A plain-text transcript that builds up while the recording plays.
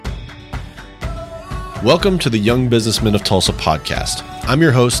Welcome to the Young Businessmen of Tulsa podcast. I'm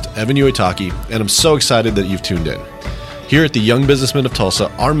your host, Evan Uitaki, and I'm so excited that you've tuned in. Here at the Young Businessmen of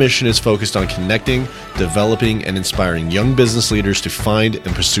Tulsa, our mission is focused on connecting, developing, and inspiring young business leaders to find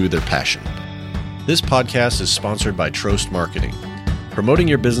and pursue their passion. This podcast is sponsored by Trost Marketing. Promoting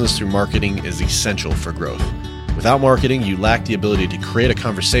your business through marketing is essential for growth. Without marketing, you lack the ability to create a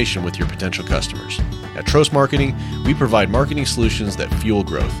conversation with your potential customers. At Trost Marketing, we provide marketing solutions that fuel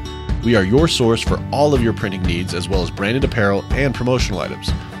growth. We are your source for all of your printing needs, as well as branded apparel and promotional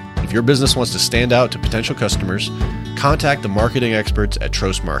items. If your business wants to stand out to potential customers, contact the marketing experts at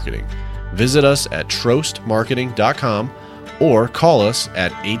Trost Marketing. Visit us at trostmarketing.com or call us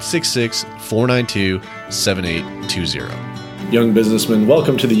at 866-492-7820. Young businessmen,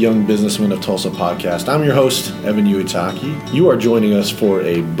 welcome to the Young Businessmen of Tulsa podcast. I'm your host, Evan Uitaki. You are joining us for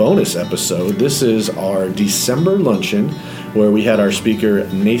a bonus episode. This is our December luncheon, where we had our speaker,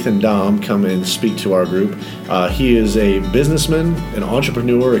 Nathan Dahm, come and speak to our group. He is a businessman, an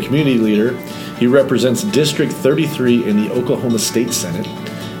entrepreneur, a community leader. He represents District 33 in the Oklahoma State Senate.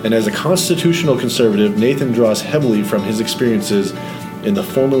 And as a constitutional conservative, Nathan draws heavily from his experiences in the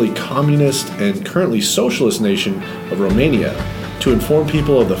formerly communist and currently socialist nation of Romania to inform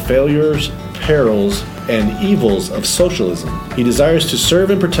people of the failures, perils, and evils of socialism. He desires to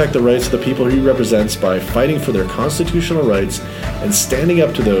serve and protect the rights of the people he represents by fighting for their constitutional rights and standing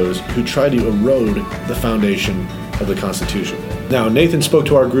up to those who try to erode the foundation of the Constitution. Now, Nathan spoke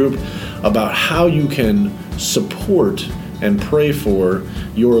to our group about how you can support and pray for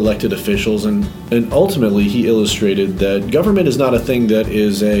your elected officials, and ultimately he illustrated that government is not a thing that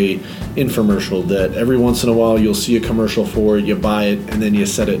is a infomercial that every once in a while you'll see a commercial for, you buy it, and then you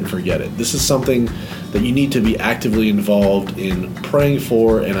set it and forget it. This is something that you need to be actively involved in praying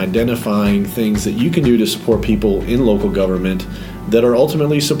for and identifying things that you can do to support people in local government that are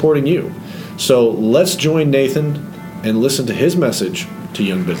ultimately supporting you. So let's join Nathan and listen to his message to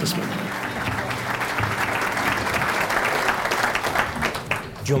young businessmen.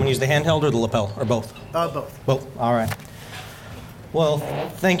 Do you want me to use the handheld or the lapel, or both? Both. Both, all right. Well,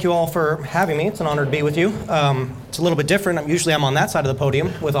 thank you all for having me. It's an honor to be with you. It's a little bit different. Usually I'm on that side of the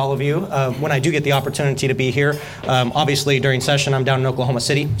podium with all of you. When I do get the opportunity to be here, obviously during session I'm down in Oklahoma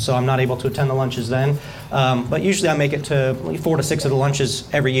City, so I'm not able to attend the lunches then. But usually I make it to 4 to 6 of the lunches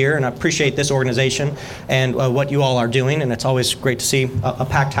every year, and I appreciate this organization and what you all are doing, and it's always great to see a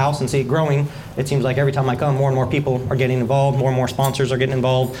packed house and see it growing. It seems like every time I come, more and more people are getting involved, more and more sponsors are getting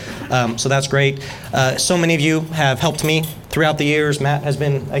involved, so that's great. So many of you have helped me throughout the years. Matt has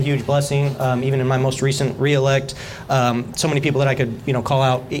been a huge blessing, even in my most recent re-elect. So many people that I could, call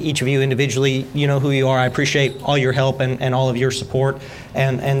out. Each of you individually, you know who you are. I appreciate all your help and all of your support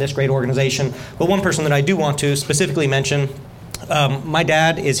and this great organization. But one person that I do want to specifically mention, my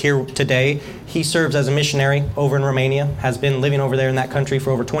dad is here today. He serves as a missionary over in Romania, has been living over there in that country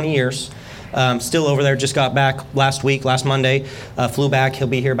for over 20 years. Still over there, just got back last Monday, flew back. He'll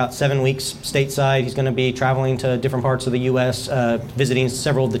be here about 7 weeks stateside. He's going to be traveling to different parts of the U.S., visiting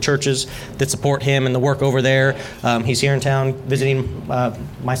several of the churches that support him and the work over there. He's here in town visiting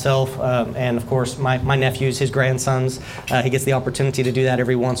myself and, of course, my nephews, his grandsons. He gets the opportunity to do that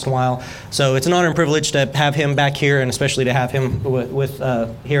every once in a while. So it's an honor and privilege to have him back here, and especially to have him with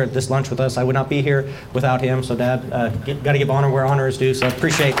here at this lunch with us. I would not be here without him. So, Dad, got to give honor where honor is due. So I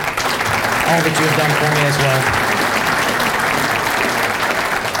appreciate all that you have done for me as well.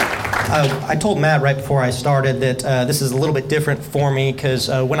 I told Matt right before I started that this is a little bit different for me because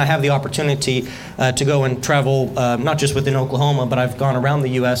when I have the opportunity to go and travel, not just within Oklahoma, but I've gone around the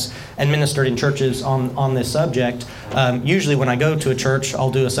U.S. and ministered in churches on this subject. Usually when I go to a church,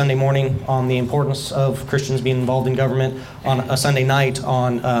 I'll do a Sunday morning on the importance of Christians being involved in government, on a Sunday night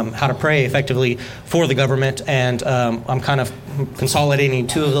on how to pray effectively for the government, and I'm kind of consolidating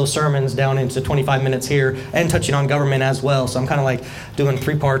 2 of those sermons down into 25 minutes here and touching on government as well. So I'm kind of like doing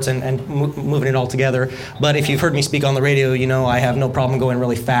 3 parts and moving it all together. But if you've heard me speak on the radio, you know I have no problem going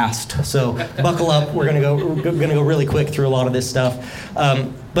really fast. So buckle up. We're going to go really quick through a lot of this stuff.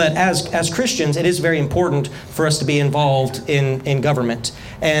 But as Christians, it is very important for us to be involved in government.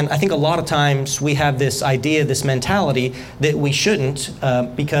 And I think a lot of times we have this idea, this mentality that we shouldn't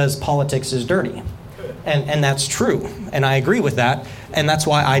because politics is dirty. And that's true. And I agree with that. And that's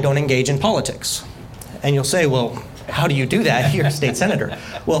why I don't engage in politics. And you'll say, well, how do you do that? You're a state senator.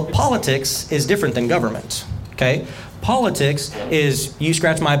 Well, politics is different than government. Okay? Politics is you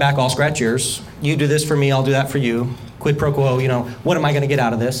scratch my back, I'll scratch yours. You do this for me, I'll do that for you. Quid pro quo, what am I going to get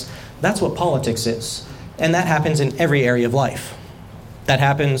out of this? That's what politics is. And that happens in every area of life. That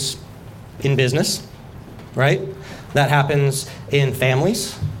happens in business, right? That happens in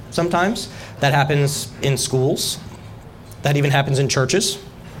families. sometimes. That happens in schools. That even happens in churches.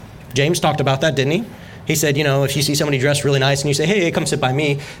 James talked about that, didn't he? He said, if you see somebody dressed really nice and you say, hey, come sit by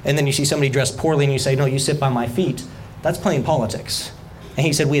me, and then you see somebody dressed poorly and you say, no, you sit by my feet, that's playing politics. And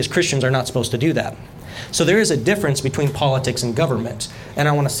he said we as Christians are not supposed to do that. So there is a difference between politics and government. And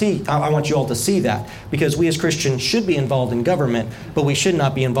I want you all to see that, because we as Christians should be involved in government, but we should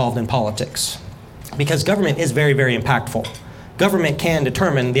not be involved in politics. Because government is very, very impactful. Government can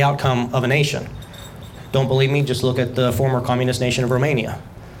determine the outcome of a nation. Don't believe me? Just look at the former communist nation of Romania.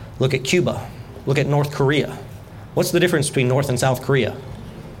 Look at Cuba. Look at North Korea. What's the difference between North and South Korea?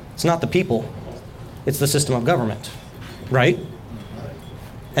 It's not the people. It's the system of government, right?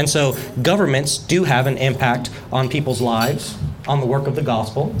 And so governments do have an impact on people's lives, on the work of the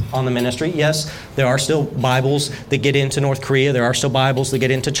gospel, on the ministry. Yes, there are still Bibles that get into North Korea. There are still Bibles that get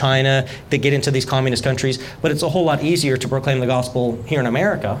into China, that get into these communist countries. But it's a whole lot easier to proclaim the gospel here in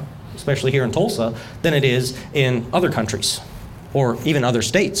America, especially here in Tulsa, than it is in other countries, or even other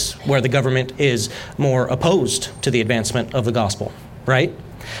states where the government is more opposed to the advancement of the gospel, right?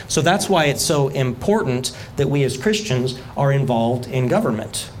 So that's why it's so important that we as Christians are involved in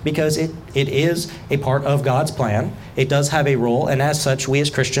government, because it is a part of God's plan. It does have a role, and as such, we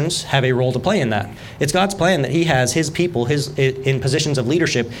as Christians have a role to play in that. It's God's plan that He has His people in positions of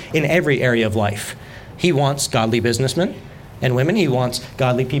leadership in every area of life. He wants godly businessmen and women. He wants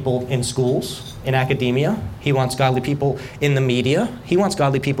godly people in schools, in academia. He wants godly people in the media. He wants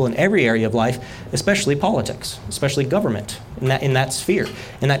godly people in every area of life, especially politics, especially government, in that sphere,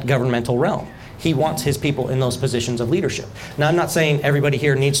 in that governmental realm. He wants His people in those positions of leadership. Now, I'm not saying everybody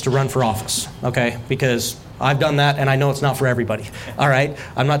here needs to run for office, okay? Because I've done that, and I know it's not for everybody, all right?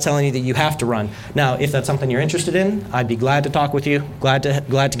 I'm not telling you that you have to run. Now, if that's something you're interested in, I'd be glad to talk with you, glad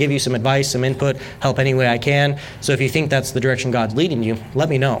to give you some advice, some input, help any way I can. So if you think that's the direction God's leading you, let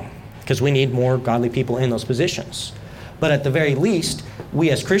me know, because we need more godly people in those positions. But at the very least,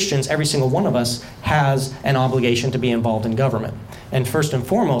 we as Christians, every single one of us, has an obligation to be involved in government. And first and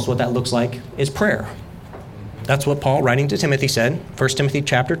foremost, what that looks like is prayer. That's what Paul, writing to Timothy, said. 1 Timothy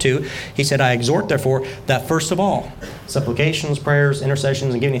chapter 2, he said, I exhort, therefore, that first of all, supplications, prayers,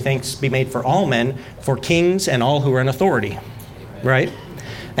 intercessions, and giving thanks be made for all men, for kings and all who are in authority. Right?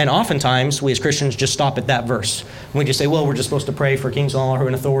 And oftentimes, we as Christians just stop at that verse. We just say, well, we're just supposed to pray for kings and all who are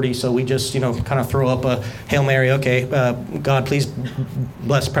in authority, so we just, kind of throw up a Hail Mary, okay, God, please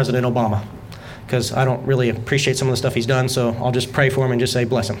bless President Obama, because I don't really appreciate some of the stuff he's done, so I'll just pray for him and just say,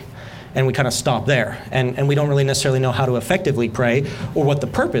 bless him. And we kind of stop there. And we don't really necessarily know how to effectively pray or what the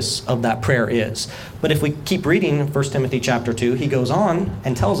purpose of that prayer is. But if we keep reading 1 Timothy chapter 2, he goes on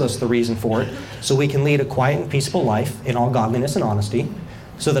and tells us the reason for it, so we can lead a quiet and peaceful life in all godliness and honesty,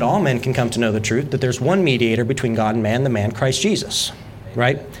 so that all men can come to know the truth, that there's one mediator between God and man, the man Christ Jesus,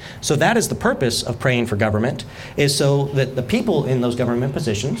 right? So that is the purpose of praying for government, is so that the people in those government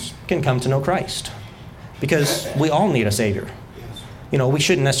positions can come to know Christ. Because we all need a Savior. We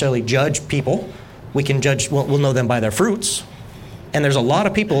shouldn't necessarily judge people. We can judge, we'll know them by their fruits. And there's a lot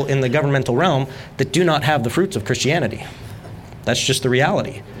of people in the governmental realm that do not have the fruits of Christianity. That's just the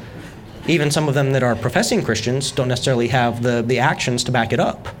reality. Even some of them that are professing Christians don't necessarily have the actions to back it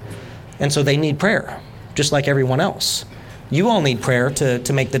up. And so they need prayer, just like everyone else. You all need prayer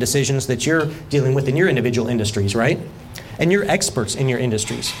to make the decisions that you're dealing with in your individual industries, right? And you're experts in your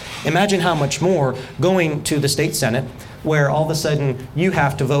industries. Imagine how much more going to the state senate, where all of a sudden you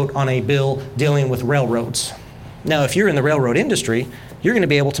have to vote on a bill dealing with railroads. Now, if you're in the railroad industry, you're going to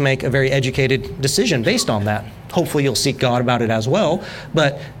be able to make a very educated decision based on that. Hopefully you'll seek God about it as well.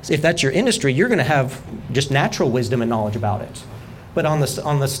 But if that's your industry, you're going to have just natural wisdom and knowledge about it. But on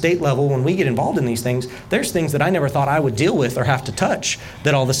the state level, when we get involved in these things, there's things that I never thought I would deal with or have to touch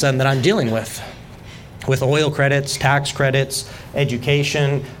that all of a sudden that I'm dealing with oil credits, tax credits,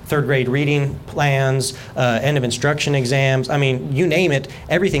 education, third grade reading plans, end of instruction exams. I mean, you name it,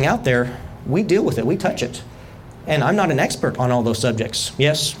 everything out there, we deal with it, we touch it. And I'm not an expert on all those subjects.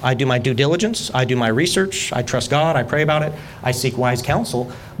 Yes, I do my due diligence, I do my research, I trust God, I pray about it, I seek wise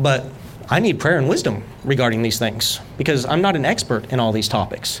counsel, but I need prayer and wisdom regarding these things because I'm not an expert in all these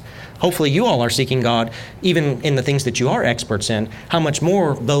topics. Hopefully you all are seeking God, even in the things that you are experts in, how much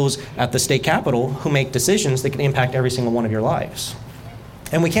more those at the state capitol who make decisions that can impact every single one of your lives.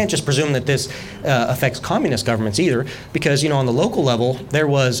 And we can't just presume that this affects communist governments either, because, on the local level, there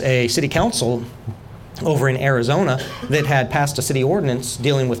was a city council over in Arizona that had passed a city ordinance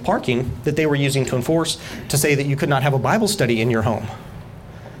dealing with parking that they were using to enforce to say that you could not have a Bible study in your home.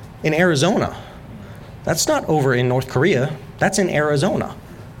 In Arizona. That's not over in North Korea. That's in Arizona.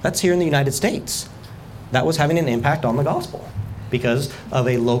 That's here in the United States. That was having an impact on the gospel. because of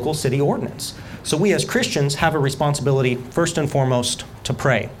a local city ordinance. So we as Christians have a responsibility, first and foremost, to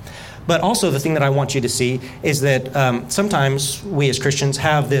pray. But also the thing that I want you to see is that sometimes we as Christians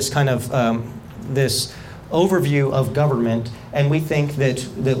have this kind of this overview of government, and we think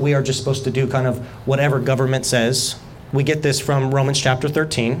that we are just supposed to do kind of whatever government says. We get this from Romans chapter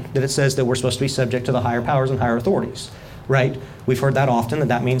 13, that it says that we're supposed to be subject to the higher powers and higher authorities, right? We've heard that often,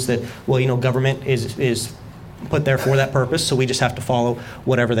 that means that, well, government is put there for that purpose, so we just have to follow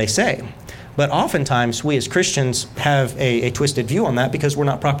whatever they say. But oftentimes, we as Christians have a twisted view on that because we're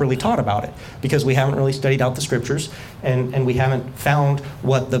not properly taught about it, because we haven't really studied out the scriptures, and we haven't found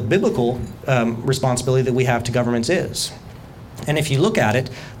what the biblical responsibility that we have to governments is. And if you look at it,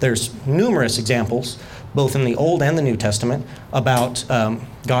 there's numerous examples, both in the Old and the New Testament, about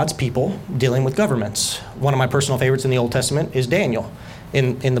God's people dealing with governments. One of my personal favorites in the Old Testament is Daniel.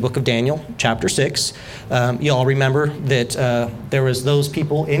 In the book of Daniel, chapter 6, you all remember that there was those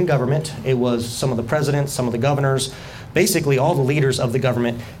people in government. It was some of the presidents, some of the governors. Basically, all the leaders of the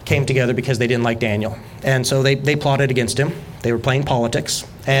government came together because they didn't like Daniel. And so they plotted against him. They were playing politics.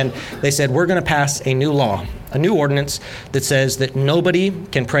 And they said, we're going to pass a new law, a new ordinance that says that nobody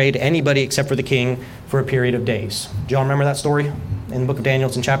can pray to anybody except for the king for a period of days. Do y'all remember that story? In the book of Daniel,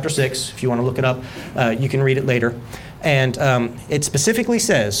 it's in chapter 6. If you want to look it up, you can read it later. And it specifically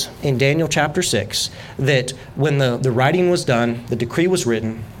says in Daniel chapter 6 that when the writing was done, the decree was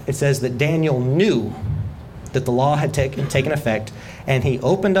written, it says that Daniel knew that the law had taken effect, and he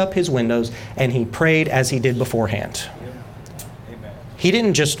opened up his windows and he prayed as he did beforehand. Amen. He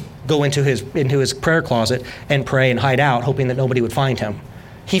didn't just go into his prayer closet and pray and hide out, hoping that nobody would find him.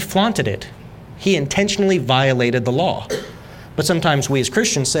 He flaunted it. He intentionally violated the law. But sometimes we as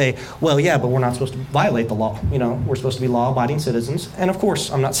Christians say, well, yeah, but we're not supposed to violate the law. We're supposed to be law-abiding citizens. And of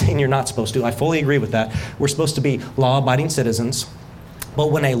course, I'm not saying you're not supposed to. I fully agree with that. We're supposed to be law-abiding citizens.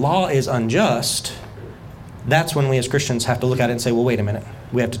 But when a law is unjust, that's when we as Christians have to look at it and say, well, wait a minute.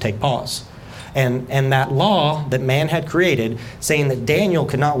 We have to take pause. And that law that man had created, saying that Daniel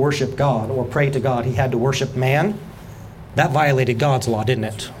could not worship God or pray to God, he had to worship man, that violated God's law, didn't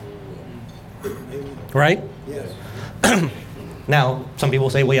it? Right? Yes. Now, some people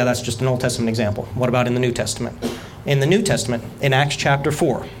say, well, yeah, that's just an Old Testament example. What about in the New Testament? In the New Testament, in Acts chapter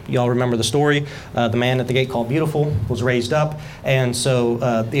 4, you all remember the story. The man at the gate called Beautiful was raised up, and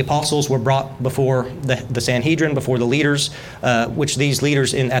so the apostles were brought before the Sanhedrin, before the leaders, which these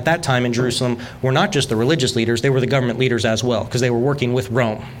leaders at that time in Jerusalem were not just the religious leaders, they were the government leaders as well, because they were working with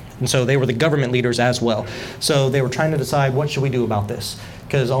Rome. And so they were the government leaders as well. So they were trying to decide, what should we do about this?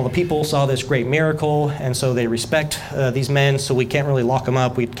 Because all the people saw this great miracle, and so they respect these men, so we can't really lock them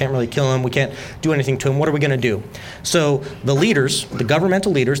up, we can't really kill them, we can't do anything to them. What are we going to do? So the leaders, the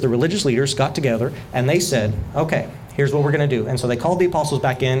governmental leaders, the religious leaders got together, and they said, okay, here's what we're going to do. And so they called the apostles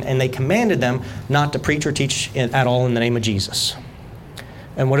back in, and they commanded them not to preach or teach at all in the name of Jesus.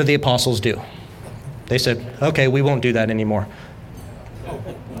 And what did the apostles do? They said, okay, we won't do that anymore.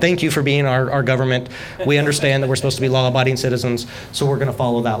 Thank you for being our government. We understand that we're supposed to be law-abiding citizens, so we're going to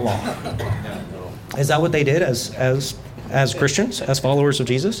follow that law. Is that what they did as Christians, as followers of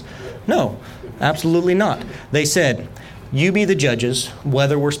Jesus? No, absolutely not. They said, you be the judges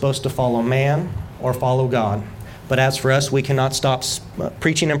whether we're supposed to follow man or follow God. But as for us, we cannot stop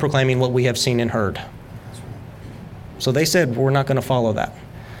preaching and proclaiming what we have seen and heard. So they said, we're not going to follow that.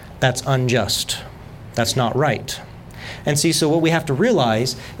 That's unjust. That's not right. And see, so what we have to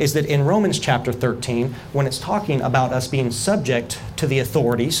realize is that in Romans chapter 13, when it's talking about us being subject to the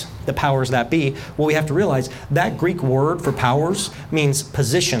authorities, the powers that be, what we have to realize, that Greek word for powers means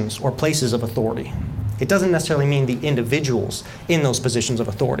positions or places of authority. It doesn't necessarily mean the individuals in those positions of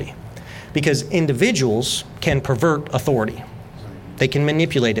authority, because individuals can pervert authority. They can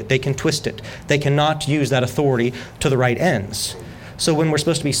manipulate it. They can twist it. They cannot use that authority to the right ends. So when we're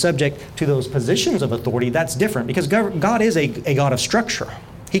supposed to be subject to those positions of authority, that's different, because God is a God of structure.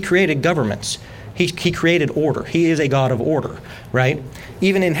 He created governments. He created order. He is a God of order, right?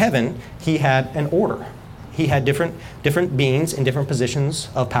 Even in heaven, he had an order. He had different beings in different positions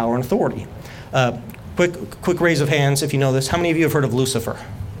of power and authority. Quick raise of hands if you know this. How many of you have heard of Lucifer?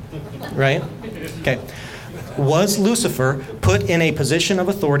 Right? Okay. Was Lucifer put in a position of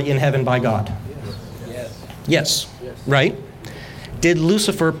authority in heaven by God? Yes. Right? Did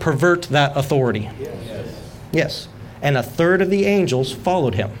Lucifer pervert that authority? Yes. And a third of the angels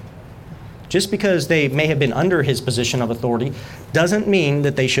followed him. Just because they may have been under his position of authority doesn't mean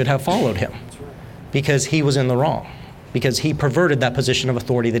that they should have followed him, because he was in the wrong, because he perverted that position of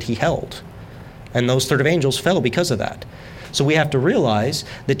authority that he held. And those third of angels fell because of that. So we have to realize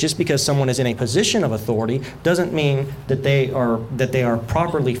that just because someone is in a position of authority doesn't mean that they are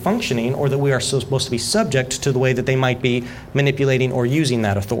properly functioning, or that we are supposed to be subject to the way that they might be manipulating or using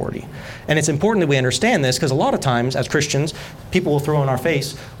that authority. And it's important that we understand this, because a lot of times as Christians, people will throw in our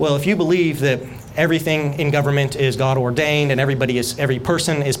face, well, if you believe that everything in government is God ordained and every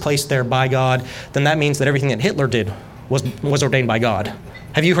person is placed there by God, then that means that everything that Hitler did was ordained by God.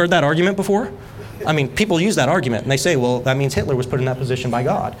 Have you heard that argument before? I mean, people use that argument, and they say, well, that means Hitler was put in that position by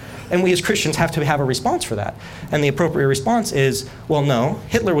God. And we as Christians have to have a response for that. And the appropriate response is, well, no,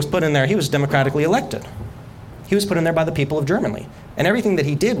 Hitler was put in there, he was democratically elected. He was put in there by the people of Germany. And everything that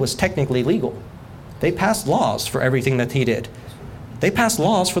he did was technically legal. They passed laws for everything that he did. They passed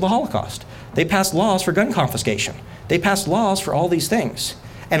laws for the Holocaust. They passed laws for gun confiscation. They passed laws for all these things.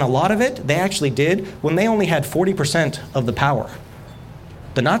 And a lot of it they actually did when they only had 40% of the power.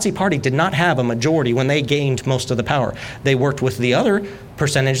 The Nazi Party did not have a majority when they gained most of the power. They worked with the other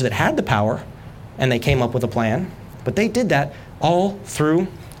percentage that had the power, and they came up with a plan. But they did that all through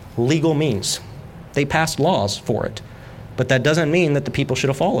legal means. They passed laws for it. But that doesn't mean that the people should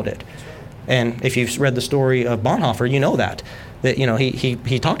have followed it. And if you've read the story of Bonhoeffer, you know that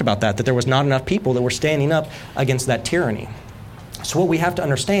he talked about that there was not enough people that were standing up against that tyranny. So what we have to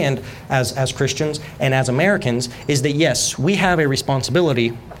understand as Christians and as Americans is that, yes, we have a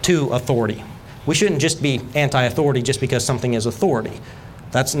responsibility to authority. We shouldn't just be anti-authority just because something is authority.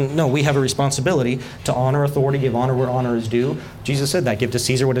 No, we have a responsibility to honor authority, give honor where honor is due. Jesus said that, give to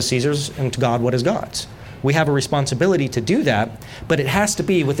Caesar what is Caesar's and to God what is God's. We have a responsibility to do that, but it has to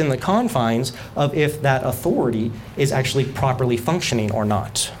be within the confines of if that authority is actually properly functioning or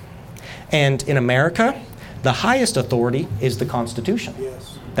not. And in America, the highest authority is the Constitution.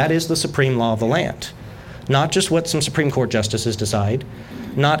 Yes. That is the supreme law of the land. Not just what some Supreme Court justices decide,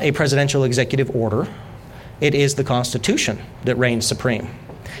 not a presidential executive order. It is the Constitution that reigns supreme.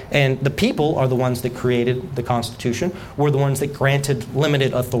 And the people are the ones that created the Constitution. We're the ones that granted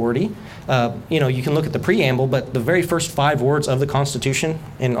limited authority. You can look at the preamble, but the very first 5 words of the Constitution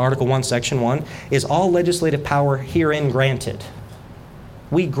in Article 1, Section 1 is all legislative power herein granted.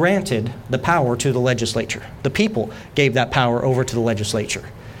 We granted the power to the legislature. The people gave that power over to the legislature.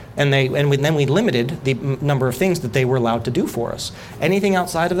 And then we limited the number of things that they were allowed to do for us. Anything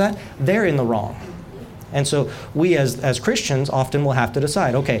outside of that, they're in the wrong. And so we as Christians often will have to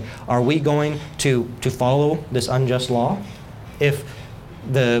decide, okay, are we going to follow this unjust law? If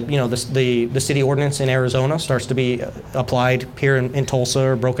the city ordinance in Arizona starts to be applied here in Tulsa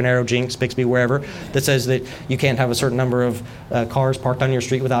or Broken Arrow, Jinx, Bixby, wherever, that says that you can't have a certain number of cars parked on your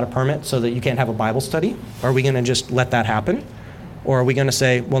street without a permit so that you can't have a Bible study, are we going to just let that happen? Or are we going to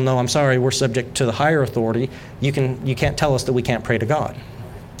say, well, no, I'm sorry, we're subject to the higher authority. You can't tell us that we can't pray to God.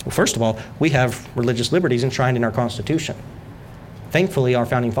 Well, first of all, we have religious liberties enshrined in our Constitution. Thankfully, our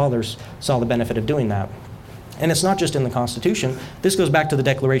founding fathers saw the benefit of doing that. And it's not just in the Constitution. This goes back to the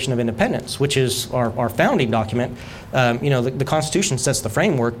Declaration of Independence, which is our founding document. The Constitution sets the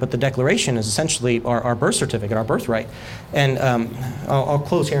framework, but the Declaration is essentially our birth certificate, our birthright. And I'll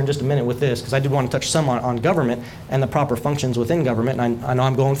close here in just a minute with this, because I did want to touch some on government and the proper functions within government. And I know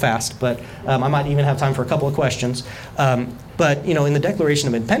I'm going fast, but I might even have time for a couple of questions. But in the Declaration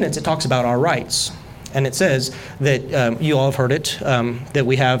of Independence, it talks about our rights. And it says that you all have heard it, that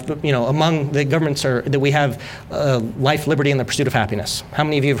we have, among the governments that we have life, liberty, and the pursuit of happiness. How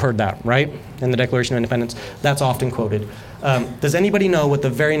many of you have heard that, right? In the Declaration of Independence? That's often quoted. Does anybody know what the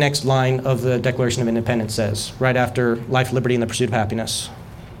very next line of the Declaration of Independence says, right after life, liberty, and the pursuit of happiness?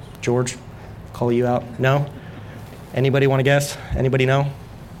 George, call you out. No? Anybody want to guess? Anybody know?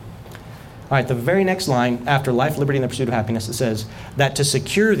 All right, the very next line after life, liberty, and the pursuit of happiness, it says that to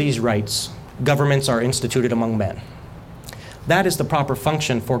secure these rights, governments are instituted among men. That is the proper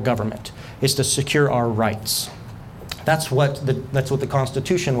function for government, is to secure our rights. That's what the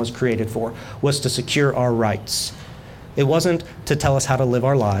Constitution was created for, was to secure our rights. It wasn't to tell us how to live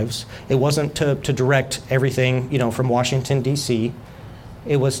our lives. It wasn't to direct everything, from Washington, D.C.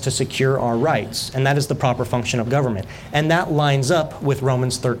 It was to secure our rights, and that is the proper function of government. And that lines up with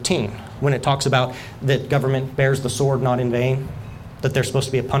Romans 13, when it talks about that government bears the sword not in vain, that they're supposed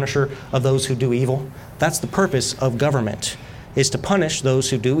to be a punisher of those who do evil. That's the purpose of government, is to punish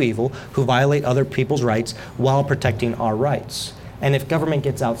those who do evil, who violate other people's rights while protecting our rights. And if government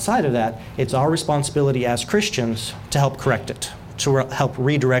gets outside of that, it's our responsibility as Christians to help correct it, to help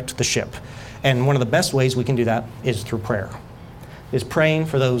redirect the ship. And one of the best ways we can do that is through prayer, is praying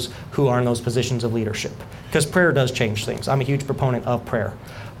for those who are in those positions of leadership. Because prayer does change things. I'm a huge proponent of prayer.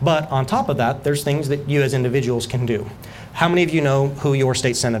 But on top of that, there's things that you as individuals can do. How many of you know who your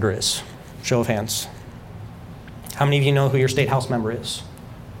state senator is? Show of hands. How many of you know who your state house member is?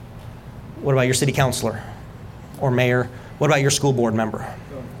 What about your city councilor or mayor? What about your school board member?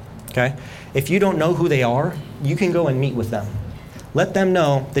 Okay? If you don't know who they are, you can go and meet with them. Let them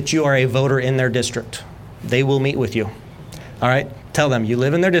know that you are a voter in their district. They will meet with you. All right? Tell them you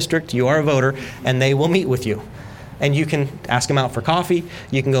live in their district, you are a voter, and they will meet with you. And you can ask them out for coffee.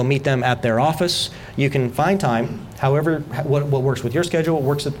 You can go meet them at their office. You can find time, however, what works with your schedule, what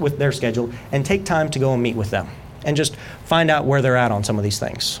works with their schedule, and take time to go and meet with them. And just find out where they're at on some of these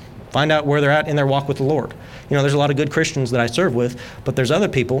things. Find out where they're at in their walk with the Lord. You know, there's a lot of good Christians that I serve with, but there's other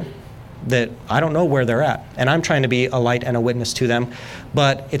people that I don't know where they're at. And I'm trying to be a light and a witness to them.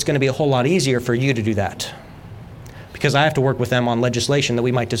 But it's going to be a whole lot easier for you to do that, because I have to work with them on legislation that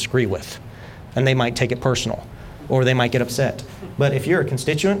we might disagree with, and they might take it personal, or they might get upset. But if you're a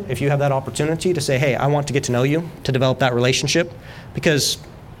constituent, if you have that opportunity to say, hey, I want to get to know you, to develop that relationship, because,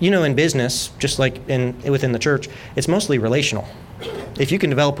 you know, in business, just like within the church, it's mostly relational. If you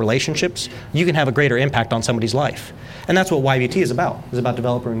can develop relationships, you can have a greater impact on somebody's life. And that's what YBT is about. It's about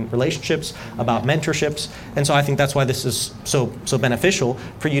developing relationships, about mentorships. And so I think that's why this is so beneficial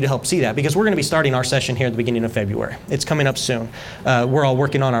for you to help see that, because we're going to be starting our session here at the beginning of February. It's coming up soon. We're all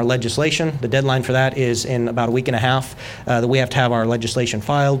working on our legislation. The deadline for that is in about a week and a half that we have to have our legislation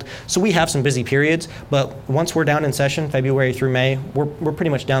filed. So we have some busy periods, but once we're down in session, February through May, we're pretty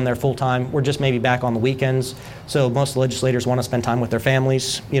much down there full time. We're just maybe back on the weekends. So most of the legislators want to spend time with their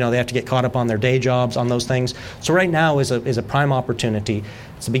families. You know, they have to get caught up on their day jobs, on those things. So right now is a prime opportunity.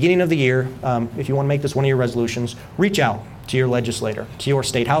 It's the beginning of the year. If you want to make this one of your resolutions, reach out to your legislator, to your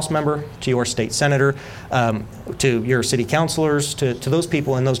state house member, to your state senator, to your city councilors, to those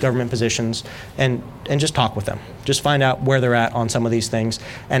people in those government positions, and just talk with them. Just find out where they're at on some of these things,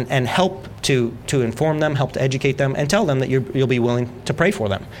 and help to inform them, help to educate them, and tell them that you'll be willing to pray for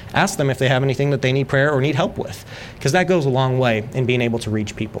them. Ask them if they have anything that they need prayer or need help with, because that goes a long way in being able to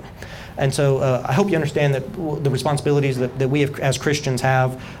reach people. And so I hope you understand that the responsibilities that we as Christians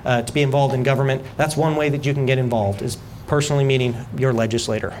have to be involved in government, that's one way that you can get involved, is personally meeting your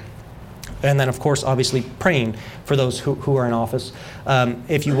legislator. And then, of course, obviously praying for those who are in office.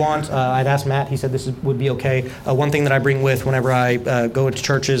 If you want, I'd asked Matt, he said this would be okay. One thing that I bring with whenever I go to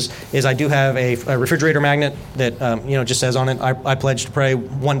churches is I do have a refrigerator magnet that just says on it, I pledge to pray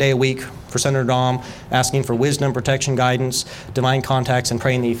one day a week for Senator Dom, asking for wisdom, protection, guidance, divine contacts, and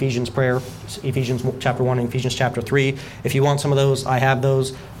praying the Ephesians prayer, Ephesians chapter 1 and Ephesians chapter 3. If you want some of those, I have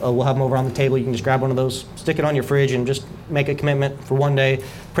those. We'll have them over on the table. You can just grab one of those, stick it on your fridge, and just make a commitment for one day.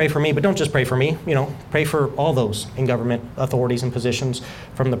 Pray for me, but don't just pray for me. Pray for all those in government authorities and positions,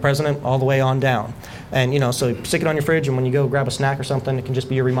 from the president all the way on down. And, so stick it on your fridge, and when you go grab a snack or something, it can just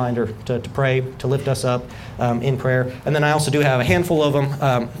be a reminder to pray, to lift us up in prayer. And then I also do have a handful of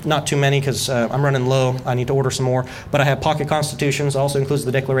them, not too many, because I'm running low. I need to order some more. But I have pocket constitutions, also includes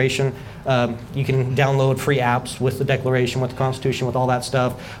the Declaration. You can download free apps with the Declaration, with the Constitution, with all that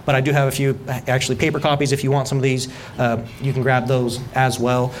stuff. But I do have a few, actually, paper copies. If you want some of these, you can grab those as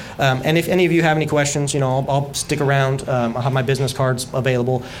well. And if any of you have any questions, I'll stick around. I'll have my business cards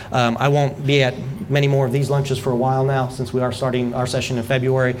available. I won't be at many more of these lunches for a while now, since we are starting our session in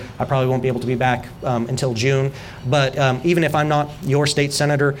February. I probably won't be able to be back until June. But even if I'm not your state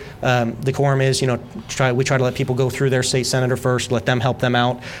senator, the quorum is, we try to let people go through their state senator first, let them help them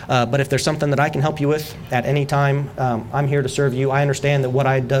out. But if there's something that I can help you with at any time, I'm here to serve you. I understand that what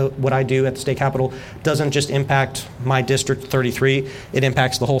I do at the state capitol doesn't just impact my District 33, it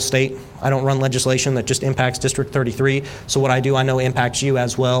impacts the whole state. I don't run legislation that just impacts District 33. So what I do, I know impacts you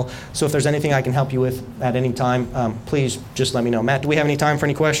as well. So if there's anything I can help you with at any time, please just let me know. Matt, do we have any time for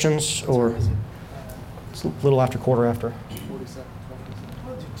any questions? Or it's a little after quarter after.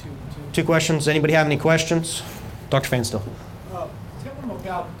 2 questions. Anybody have any questions? Dr. Fanstill. Tell them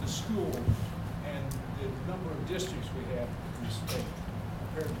about the schools and the number of districts we have in the state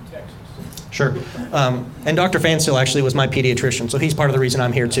compared to Texas. Sure. And Dr. Fanstill actually was my pediatrician, so he's part of the reason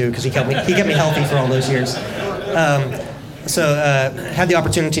I'm here too, because he kept me healthy for all those years. So had the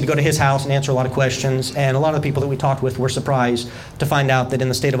opportunity to go to his house and answer a lot of questions, and a lot of the people that we talked with were surprised to find out that in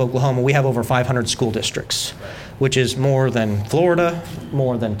the state of Oklahoma we have over 500 school districts, which is more than Florida,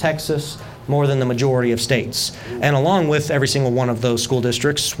 more than Texas, more than the majority of states. And along with every single one of those school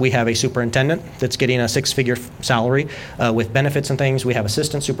districts, we have a superintendent that's getting a 6-figure salary with benefits and things. We have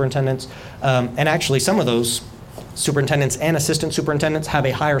assistant superintendents. And actually some of those superintendents and assistant superintendents have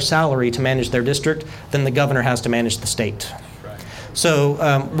a higher salary to manage their district than the governor has to manage the state.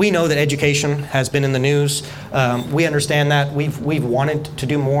 So we know that education has been in the news. We understand that. We've wanted to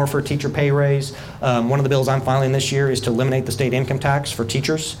do more for teacher pay raise. One of the bills I'm filing this year is to eliminate the state income tax for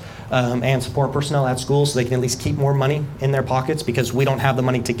teachers and support personnel at schools so they can at least keep more money in their pockets, because we don't have the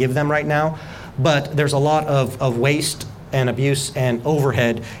money to give them right now. But there's a lot of waste and abuse and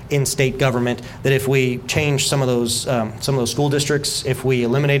overhead in state government that if we change some of those school districts, if we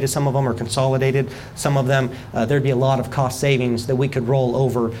eliminated some of them or consolidated some of them, there'd be a lot of cost savings that we could roll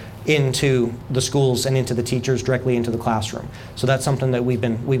over into the schools and into the teachers, directly into the classroom. So that's something that we've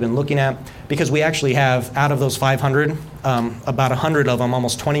been looking at, because we actually have, out of those 500, about 100 of them,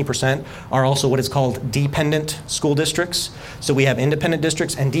 almost 20%, are also what is called dependent school districts. So we have independent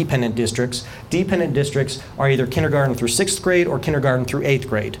districts and dependent districts. Dependent districts are either kindergarten through 6th grade or kindergarten through 8th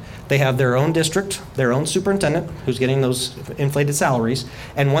grade. They have their own district, their own superintendent, who's getting those inflated salaries,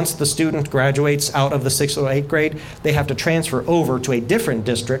 and once the student graduates out of the 6th or 8th grade, they have to transfer over to a different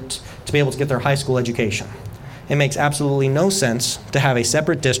district to be able to get their high school education. It makes absolutely no sense to have a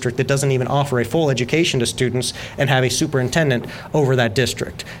separate district that doesn't even offer a full education to students and have a superintendent over that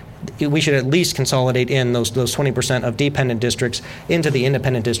district. We should at least consolidate in those 20% of dependent districts into the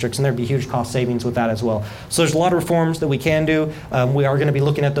independent districts, and there'd be huge cost savings with that as well. So there's a lot of reforms that we can do. We are going to be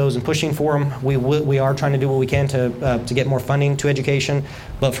looking at those and pushing for them. We are trying to do what we can to get more funding to education,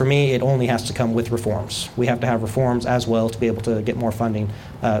 but for me, it only has to come with reforms. We have to have reforms as well to be able to get more funding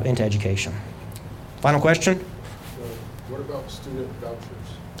into education. Final question? What about student vouchers?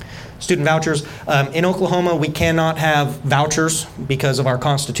 Student vouchers. In Oklahoma, we cannot have vouchers because of our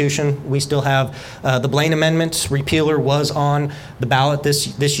Constitution. We still have the Blaine Amendment. Repealer was on the ballot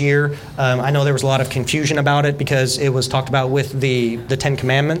this year. I know there was a lot of confusion about it because it was talked about with the Ten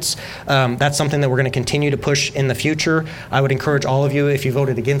Commandments. That's something that we're going to continue to push in the future. I would encourage all of you, if you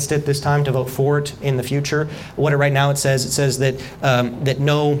voted against it this time, to vote for it in the future. What right now it says that that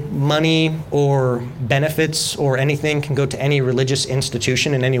no money or benefits or anything can go to any religious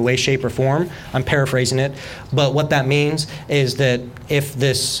institution in any way, shape, or form. I'm paraphrasing it, but what that means is that if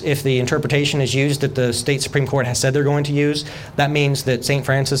the interpretation is used that the state Supreme Court has said they're going to use, that means that St.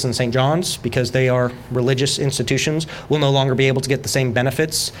 Francis and St. John's, because they are religious institutions, will no longer be able to get the same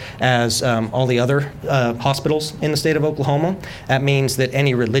benefits as all the other hospitals in the state of Oklahoma. That means that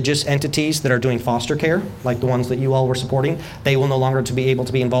any religious entities that are doing foster care, like the ones that you all were supporting, they will no longer be able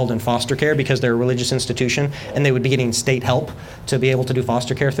to be involved in foster care because they're a religious institution, and they would be getting state help to be able to do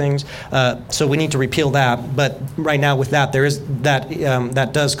foster care things. So we need to repeal that. But right now with that, there is that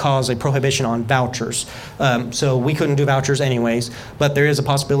does cause a prohibition on vouchers. So we couldn't do vouchers anyways. But there is a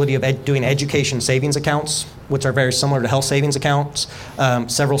possibility of doing education savings accounts, which are very similar to health savings accounts.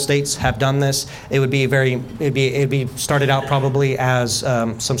 Several states have done this. It'd be started out probably as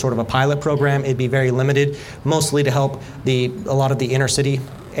some sort of a pilot program. It'd be very limited, mostly to help a lot of the inner city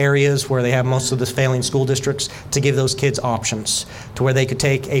areas where they have most of the failing school districts, to give those kids options to where they could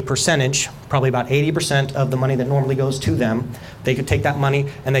take a percentage, probably about 80% of the money that normally goes to them. They could take that money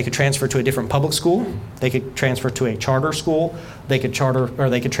and they could transfer to a different public school. They could transfer to a charter school. They could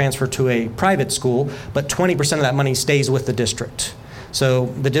transfer to a private school, but 20% of that money stays with the district. So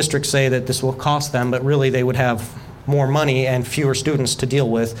the districts say that this will cost them, but really they would have more money and fewer students to deal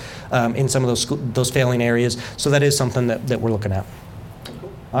with in some of those failing areas. So that is something that we're looking at.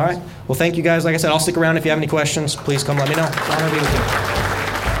 All right. Well, thank you guys. Like I said, I'll stick around if you have any questions. Please come let me know. It's an honor to be with you.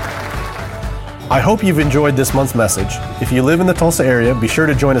 I hope you've enjoyed this month's message. If you live in the Tulsa area, be sure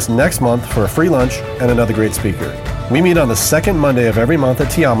to join us next month for a free lunch and another great speaker. We meet on the second Monday of every month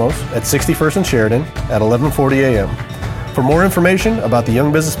at Tiamos at 61st and Sheridan at 11:40 a.m. For more information about the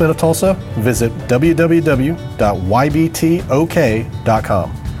Young Businessmen of Tulsa, visit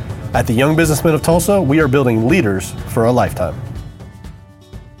www.ybtok.com. At the Young Businessmen of Tulsa, we are building leaders for a lifetime.